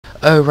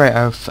Oh right,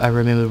 I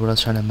remembered what I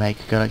was trying to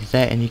make. Go like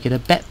that and you get a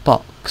bat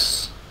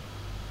box.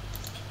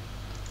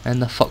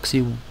 And the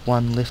foxy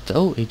one left.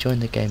 Oh, he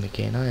joined the game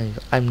again.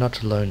 I'm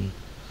not alone.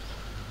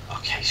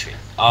 Okay, sweet.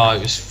 Oh,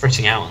 it was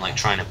fritting out and like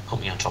trying to put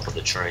me on top of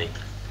the tree,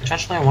 which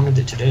actually I wanted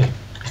it to do.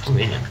 It's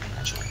convenient,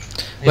 actually.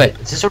 Hey, Wait,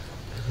 is this a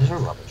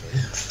rubber tree?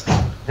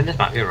 I think this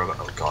might be a rubber.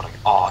 Oh god!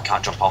 I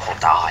can't jump off or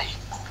die.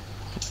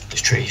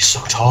 This tree is so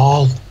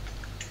tall. What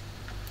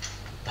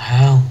the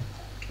hell?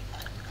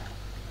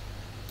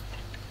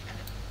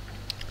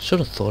 should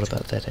have thought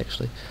about that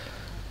actually.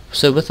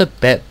 So with a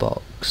bat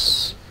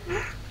box,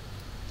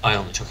 I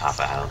only took half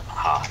a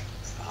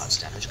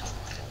heart's damage.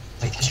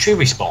 Wait, this tree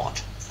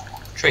respawned.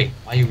 Tree,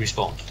 why you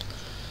respawn?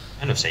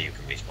 I don't say you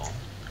can respawn.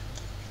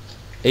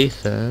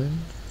 Ethan,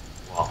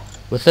 What?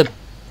 with a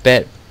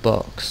bat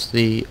box,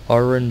 the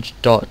orange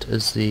dot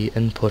is the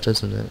input,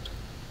 isn't it?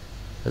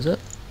 Is it?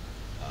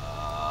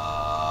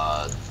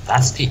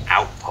 That's the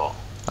output.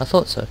 I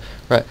thought so.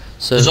 Right.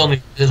 So On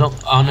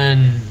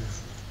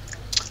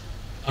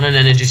an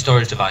energy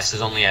storage device.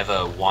 There's only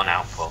ever one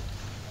output.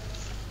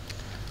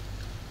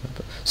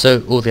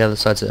 so all the other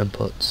sides are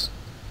inputs.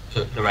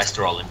 So the rest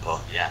are all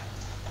input. Yeah.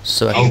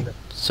 So I can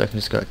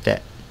just go like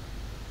that.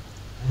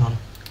 Hang on.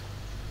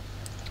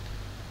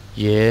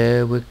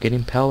 Yeah, we're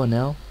getting power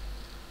now.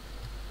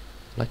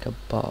 Like a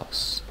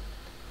boss.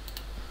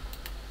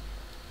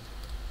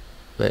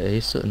 Wait, are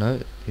you still? No,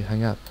 you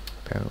hung up,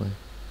 apparently.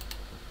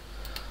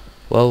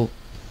 Well,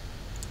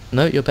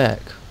 no, you're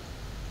back.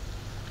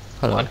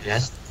 Hello. What?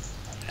 Yes.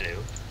 Hello.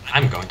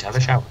 I'm going to have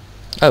a shower.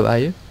 Oh, are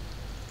you?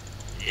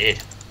 Yeah.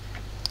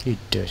 You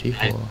dirty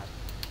whore.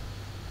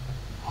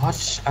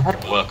 What? I've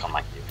had to work on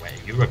like you. Wait,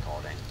 are you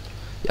recording?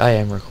 I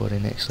am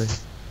recording, actually.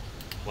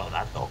 Well,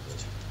 that's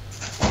awkward.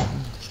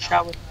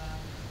 Shower.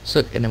 So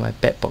look, and then my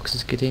bat box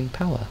is getting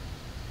power.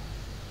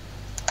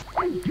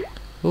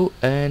 Oh,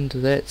 and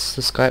that's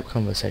the Skype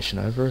conversation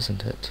over,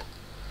 isn't it?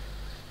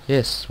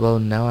 Yes, well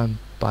now I'm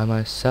by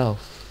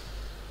myself.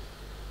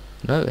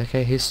 No,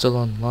 okay, he's still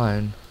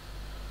online.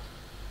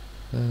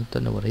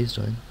 Don't know what he's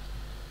doing.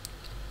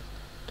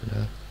 Don't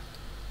know.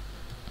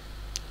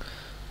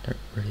 Don't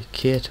really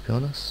care, to be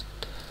honest.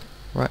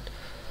 Right,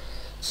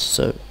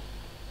 so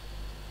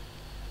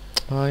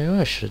oh, you know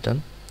what I should have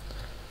done?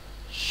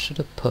 Should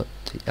have put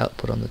the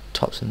output on the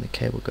top so then the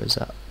cable goes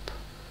up.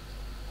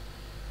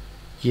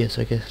 Yes,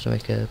 I guess to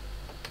make a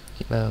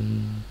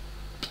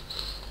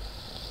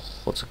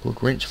what's it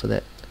called, wrench for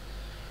that.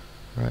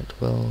 Right,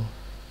 well,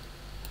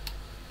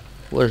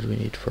 what did we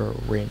need for a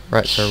wrench?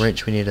 Right, so a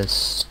wrench we need a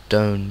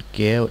stone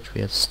gear, which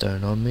we have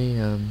stone on me.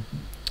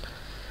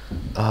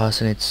 I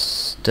also need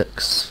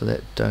sticks for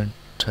that, don't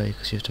I?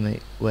 Because you have to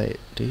make, wait,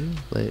 do you?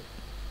 Wait.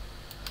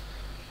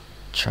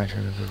 Trying to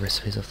remember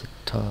recipes off the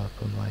top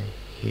of my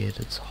head,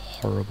 it's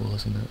horrible,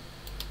 isn't it?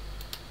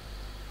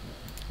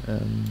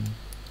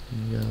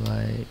 You go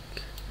like,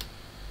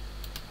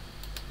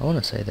 I want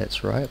to say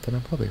that's right, but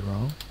I'm probably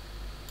wrong.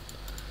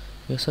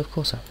 Yes, of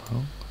course I'm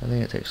wrong. I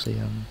think it's actually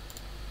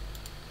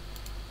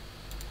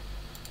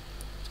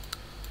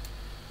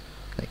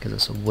because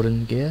it's a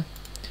wooden gear.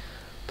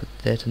 Put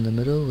that in the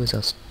middle. Where's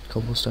our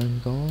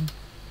cobblestone gone?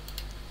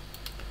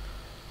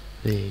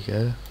 There you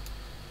go.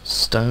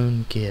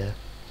 Stone gear.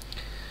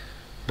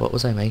 What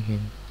was I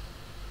making?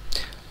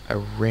 A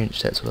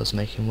wrench, that's what I was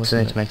making,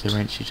 wasn't it? To make the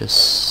wrench you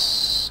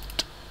just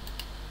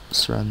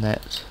surround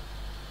that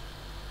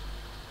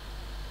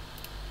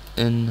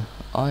in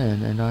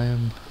iron, and I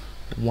am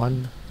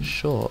one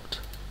short.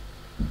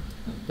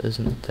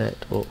 Isn't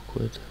that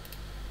awkward?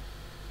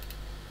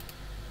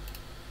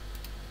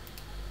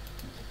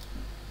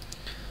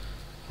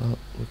 Well,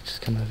 we'll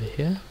just come over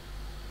here.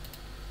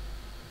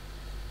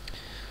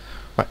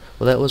 Right,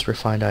 well that was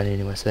refined iron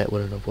anyway, so that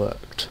wouldn't have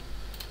worked.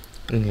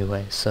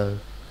 Anyway, so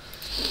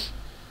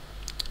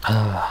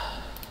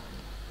oh,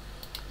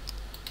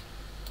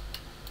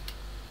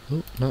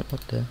 no,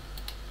 not there.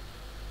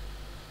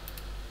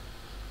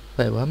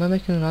 Wait, why am I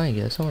making an iron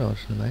gear? That's not what I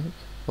wanted to make.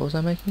 What was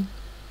I making?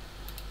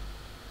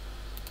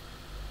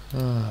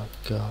 Oh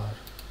god,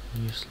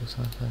 useless,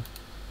 aren't they?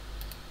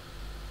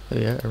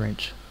 There we go, a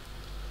wrench.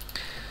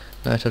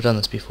 No, I've done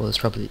this before, this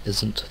probably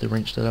isn't the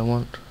wrench that I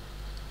want.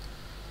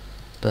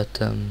 But,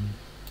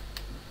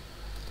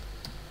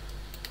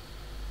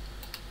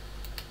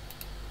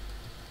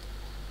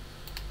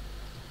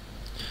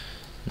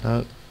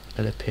 no,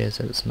 it appears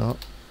that it's not.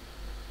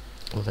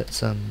 Well,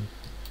 that's,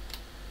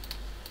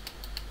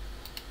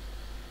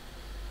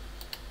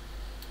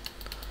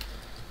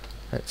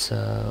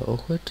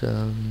 awkward.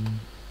 Let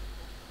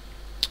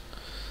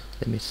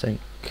me think.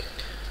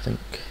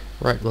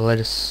 Right, well I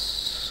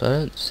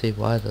don't see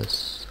why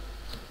this...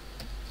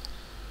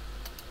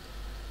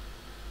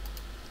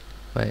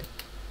 Wait.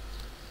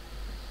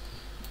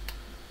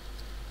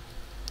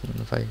 I don't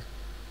know if I... I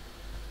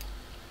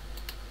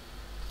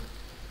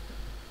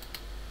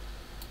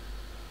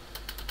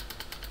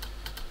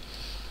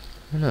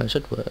don't know, it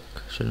should work,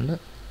 shouldn't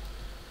it?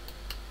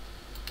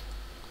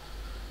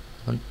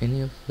 On any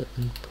of the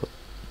input.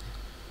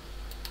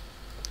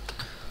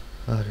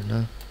 I don't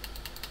know.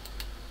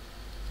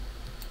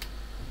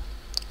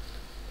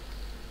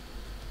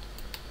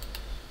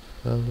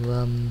 Well,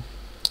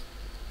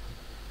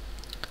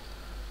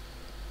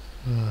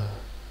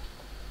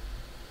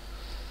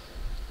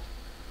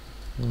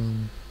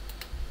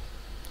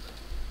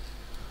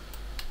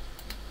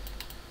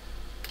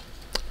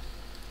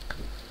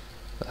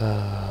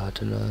 I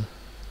don't know.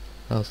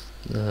 Oh,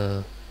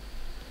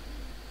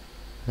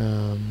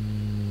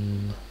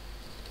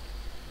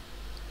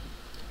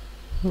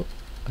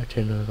 I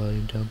turned the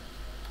volume down.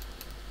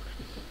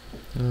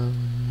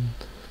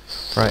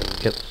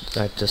 Right, yep,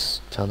 I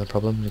just found the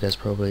problem. You guys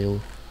probably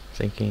all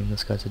thinking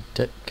this guy's a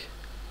dick.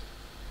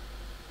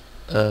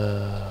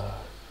 God.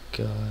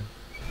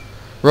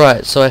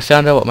 Right, so I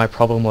found out what my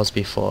problem was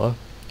before.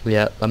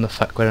 Yeah, I'm a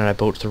fuckwit and I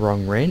built the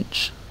wrong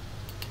wrench.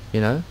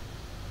 You know?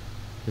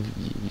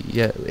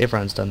 Yeah,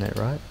 everyone's done that,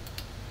 right?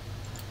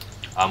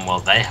 Well,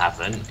 they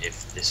haven't,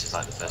 if this is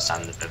like the first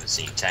time they've ever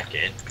seen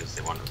Tekkit, because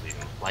they wouldn't have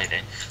even played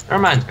it. That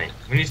reminds me,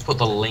 we need to put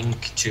the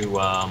link to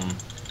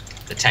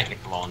the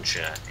Tekkit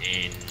launcher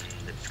in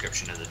the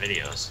description of the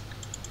videos.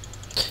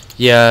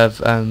 Yeah,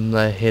 I'm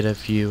ahead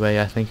of you.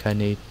 Wait, I think I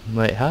need...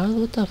 Wait,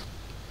 what the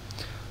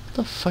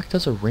fuck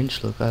does a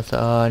wrench look like?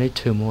 Oh, I need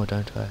 2 more,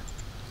 don't I?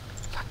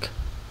 Fuck.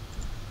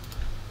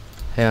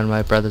 Hang on,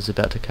 my brother's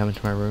about to come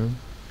into my room,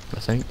 I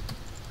think.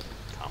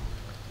 Come.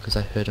 Because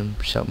I heard him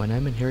shout my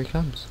name and here he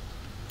comes.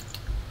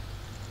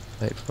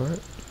 Wait for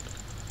it.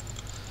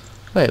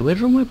 Wait, where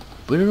did all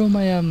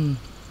my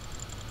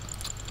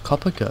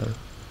copper go?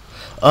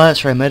 Oh,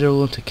 that's right, I made it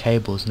all into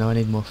cables. Now I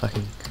need more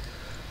fucking...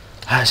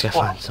 I just gotta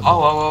find some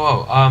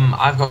more.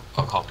 I've got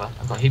copper.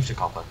 I've got heaps of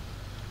copper.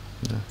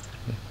 No.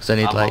 Because I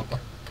need like...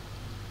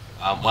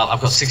 well,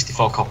 I've got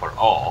 64 copper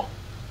ore.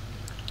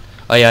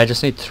 Oh yeah, I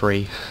just need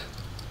 3.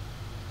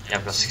 Yeah,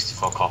 I've got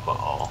 64 copper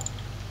ore.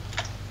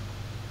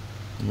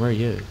 Where are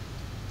you?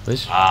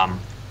 Where's...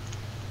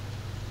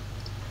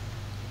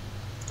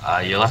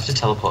 You'll have to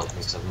teleport to me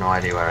because I have no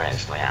idea where I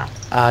actually am.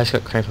 I just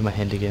got cramp in my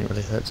hand again, it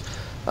really hurts.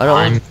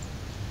 I'm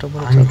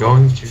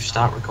going to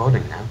start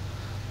recording now.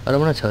 I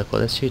don't want to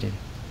teleport, that's cheating.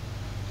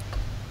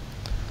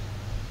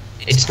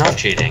 It's not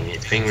cheating,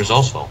 it's being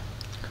resourceful.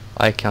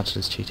 I counted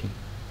as cheating.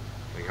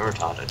 Well, you're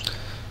retarded.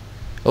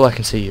 Oh, I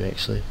can see you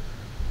actually.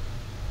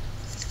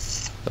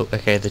 Oh,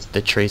 okay,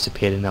 the trees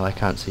appeared and now I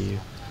can't see you.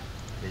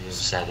 Video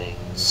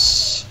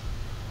settings.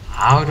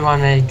 How do I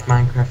make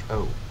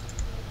Minecraft?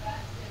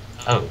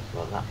 Oh,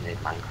 well that made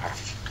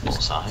Minecraft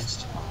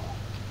full-sized.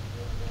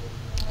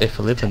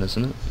 F11,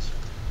 isn't it?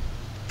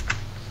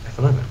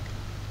 F11?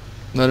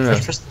 No.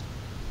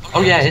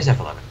 Oh yeah, it is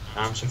F11.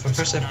 So if I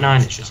press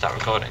F9 it should start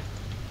recording.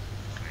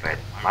 Wait,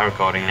 am I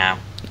recording now?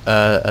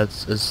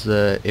 Is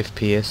the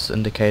FPS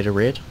indicator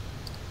red?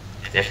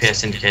 The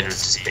FPS indicator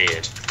has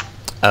disappeared.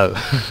 Oh.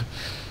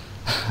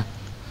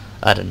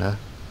 I don't know.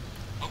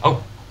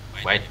 Oh,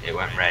 wait, it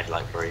went red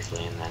like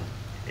briefly and then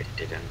it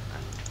didn't.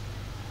 And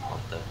what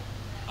the...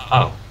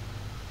 Oh.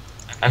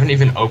 I haven't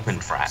even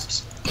opened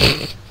Fraps.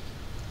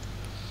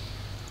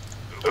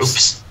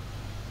 Oops.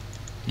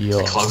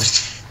 I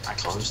closed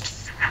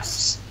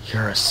Fraps.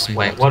 You're a smart...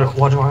 Wait,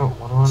 what do I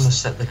want to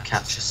set the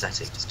capture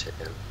settings to?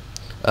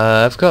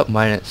 I've got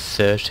mine at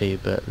 30,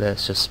 but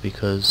that's just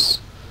because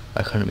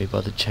I couldn't be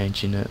bothered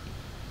changing it.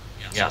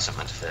 Yeah, I set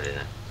mine to 30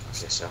 then.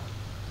 Okay, so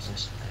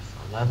this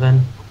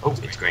F11. Oh,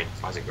 it's green.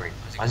 Why is it green?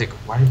 Why are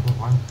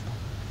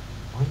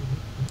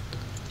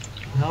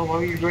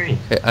you green?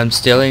 Okay, I'm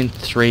stealing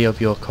 3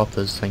 of your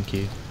coppers, thank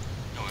you.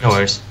 No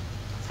worries.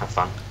 Have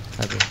fun.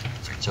 Okay.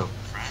 So,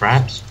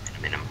 Fraps,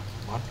 minimum.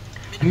 What?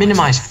 I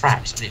minimize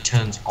Fraps and it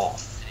turns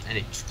off and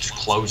it just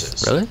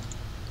closes. Really?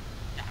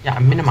 Yeah, I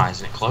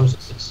minimize and it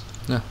closes.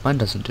 No, mine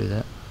doesn't do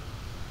that.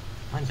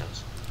 Mine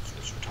does.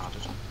 It's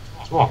retarded.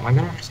 So what, am I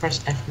gonna have to press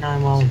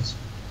F9 while it's,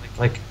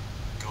 like,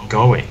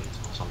 going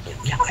or something?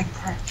 Yeah, oh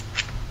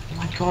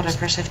my god, I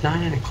press F9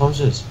 and it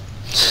closes.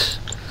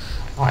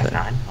 Oh,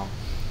 F9.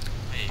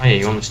 Oh yeah,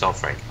 you want the stealth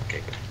frame. Okay,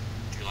 good.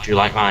 Do you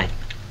like my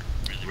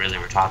really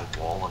retarded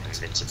wall of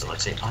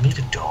invincibility? I need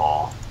a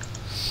door.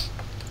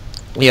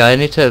 Yeah, I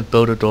need to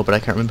build a door, but I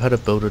can't remember how to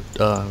build a...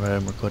 Oh, right,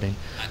 I'm recording.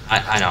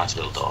 I know how to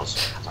build doors.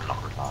 I'm not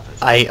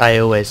retarded. I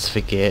always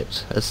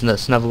forget. It's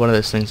another one of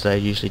those things that I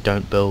usually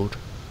don't build.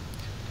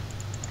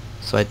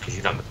 So Because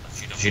you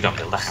don't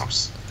build a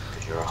house.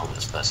 Because you're a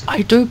homeless person.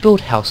 I do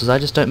build houses, I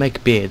just don't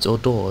make beds or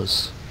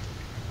doors.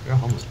 You're a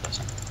homeless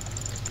person.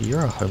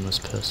 You're a homeless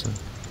person.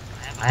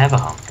 I have a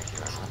home, thank you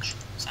very much.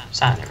 I'm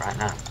sat in it right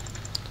now.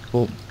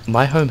 Well,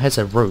 my home has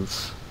a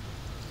roof.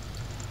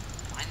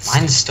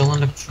 Mine's still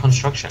under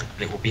construction,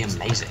 and it will be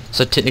amazing.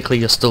 So technically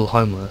you're still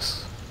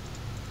homeless.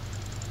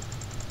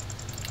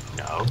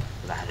 No,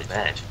 but I have a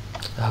bed.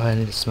 Oh, I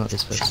need to smelt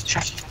this first.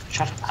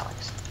 Shut up,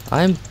 Alex.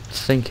 I'm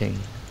thinking.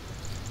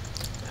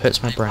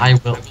 Hurts my brain.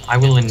 I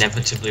will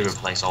inevitably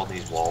replace all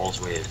these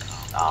walls with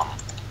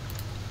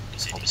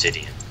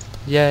obsidian.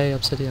 Yay,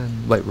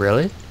 obsidian. Wait,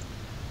 really?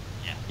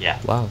 Yeah.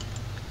 Wow.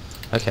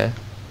 Okay.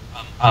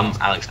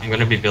 Alex, I'm going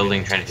to be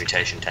building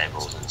transmutation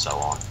tables and so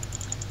on.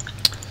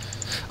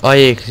 Oh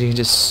yeah, because you can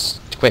just...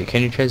 Wait,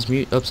 can you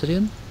transmute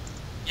obsidian?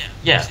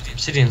 Yeah,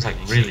 obsidian's like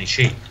really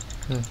cheap.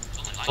 Yeah.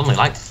 It's only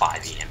like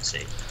 5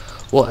 EMC.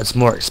 Well, it's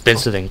more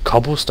expensive than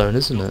cobblestone,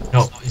 isn't it?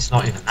 No, it's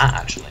not even that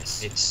actually.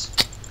 It's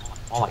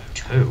more like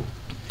 2.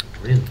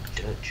 Really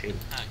dirt cheap.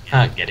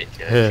 Can't get it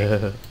dirt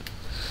cheap.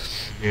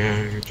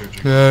 Yeah, you're dirt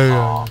cheap.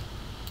 Yeah. I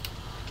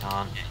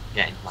can't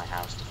get into my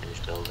house to finish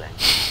building.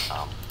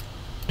 I'm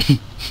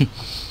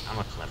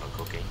a clever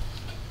cookie.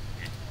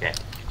 Okay,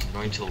 I'm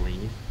going to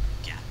leave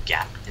a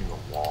gap in the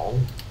wall.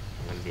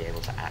 I'm going to be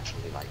able to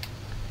actually like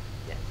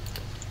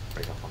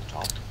break up on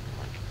top and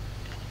like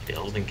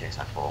build in case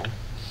I fall.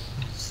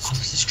 Oh,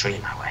 there's this tree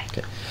in my way.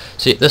 Okay.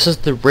 See, this is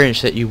the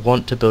wrench that you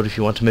want to build if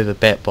you want to move a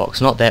bat box,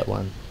 not that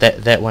one.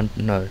 That one,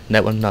 no.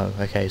 That one, no.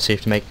 Okay, so you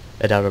have to make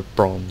it out of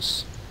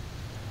bronze.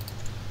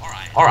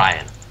 Or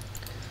iron.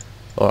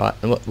 Alright,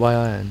 and why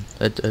iron?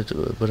 It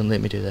wouldn't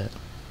let me do that.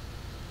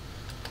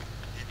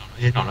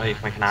 You did not know you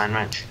can make an iron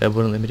wrench. It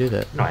wouldn't let me do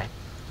that. Anyway,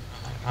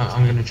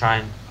 I'm going to try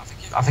and...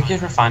 I think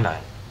it's refined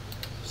iron.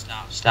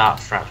 Start,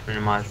 fraps,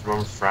 minimize,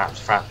 run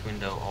fraps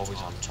window always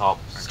on top.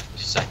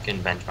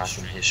 Second,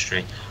 benchmarking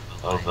history,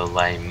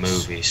 overlay,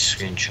 movies,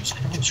 screenshots. I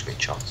don't want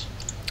screenshots.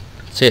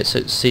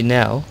 See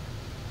now,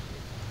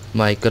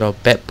 my good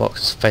old bat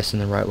box is facing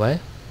the right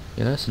way.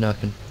 You know, so now I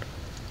can,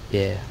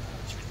 yeah.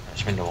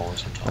 This window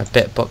always on top. My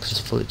bat box is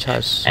fully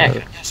charged. So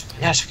Yes,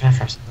 can I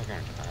press?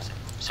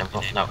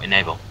 Simple. No,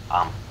 enable.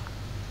 I'll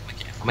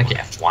make it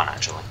F1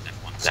 actually.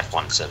 Because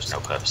F1 serves no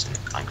purpose in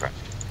Minecraft.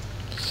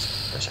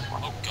 Press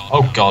F1.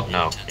 Oh god,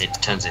 no! It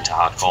turns into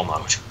hardcore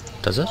mode.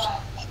 does it?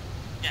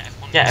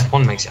 Yeah,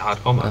 F1 makes it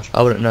hardcore mode.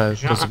 I wouldn't know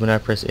because when I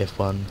press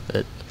F1,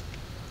 it.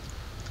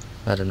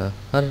 I don't know.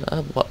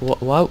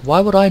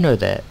 Why would I know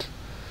that?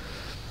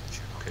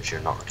 Because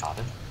you're not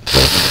retarded.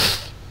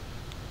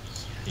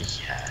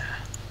 Yeah.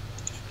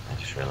 I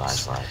just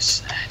realised what I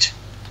said.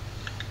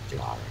 You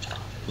are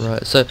retarded.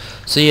 Right. So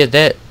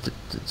yeah,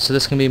 so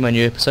this can be my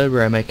new episode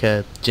where I make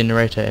a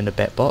generator and a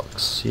bat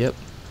box. Yep.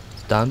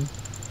 Done.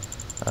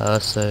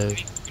 So.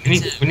 We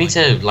need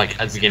to,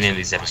 like, at the beginning of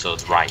these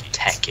episodes, write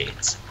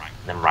Tekkit, and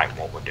then write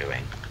what we're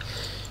doing.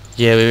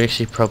 Yeah, we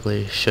actually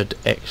probably should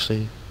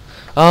actually.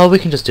 Oh, we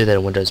can just do that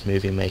in Windows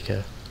Movie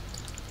Maker.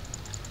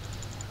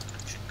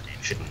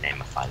 Shouldn't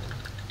name a file.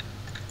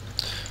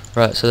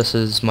 Right, so this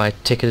is my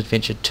Tekkit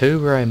Adventure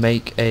 2 where I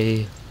make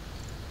a...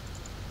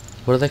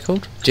 What are they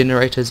called?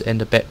 Generators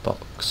and a bat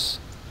box.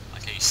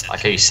 Like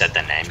how you said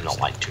their name not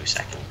like 2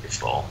 seconds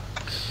before.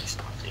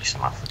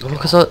 Well,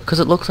 because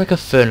it looks like a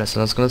furnace,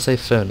 and I was going to say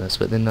furnace,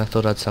 but then I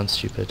thought I'd sound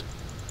stupid.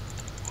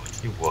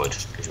 You would,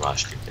 because you are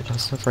stupid.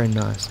 That's not very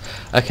nice.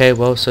 Okay,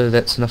 well, so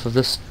that's enough of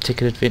this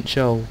Tekkit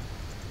Adventure. I'll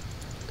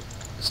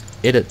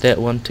edit that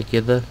one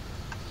together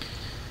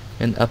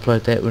and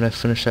upload that when I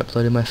finish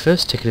uploading my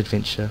first Tekkit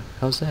Adventure.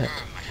 How's that?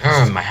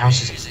 Oh, my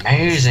house is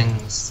amazing.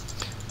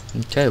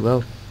 Okay,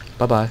 well,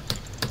 bye-bye.